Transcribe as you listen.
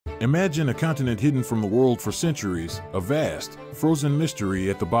Imagine a continent hidden from the world for centuries, a vast, frozen mystery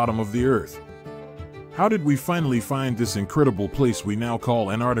at the bottom of the Earth. How did we finally find this incredible place we now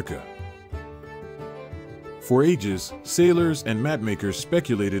call Antarctica? For ages, sailors and mapmakers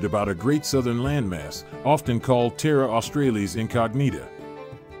speculated about a great southern landmass, often called Terra Australis Incognita.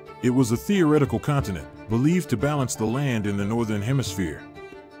 It was a theoretical continent, believed to balance the land in the northern hemisphere.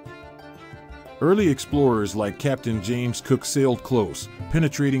 Early explorers like Captain James Cook sailed close,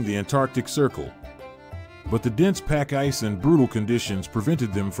 penetrating the Antarctic Circle. But the dense pack ice and brutal conditions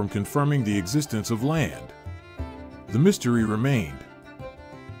prevented them from confirming the existence of land. The mystery remained.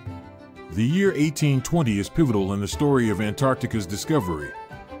 The year 1820 is pivotal in the story of Antarctica's discovery.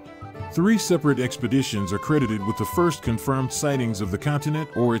 3 separate expeditions are credited with the first confirmed sightings of the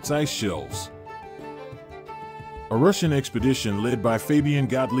continent or its ice shelves. A Russian expedition led by Fabian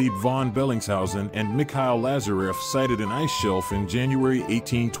Gottlieb von Bellingshausen and Mikhail Lazarev sighted an ice shelf in January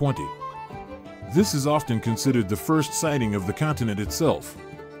 1820. This is often considered the first sighting of the continent itself.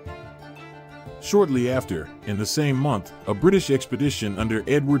 Shortly after, in the same month, a British expedition under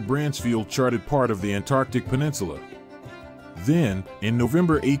Edward Bransfield charted part of the Antarctic Peninsula. Then, in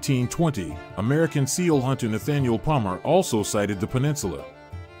November 1820, American seal hunter Nathaniel Palmer also sighted the peninsula.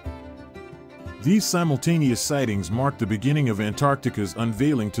 These simultaneous sightings marked the beginning of Antarctica's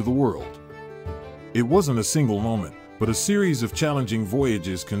unveiling to the world. It wasn't a single moment, but a series of challenging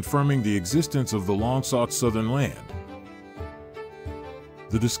voyages confirming the existence of the long-sought southern land.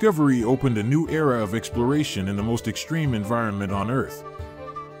 The discovery opened a new era of exploration in the most extreme environment on Earth.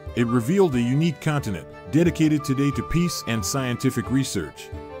 It revealed a unique continent, dedicated today to peace and scientific research.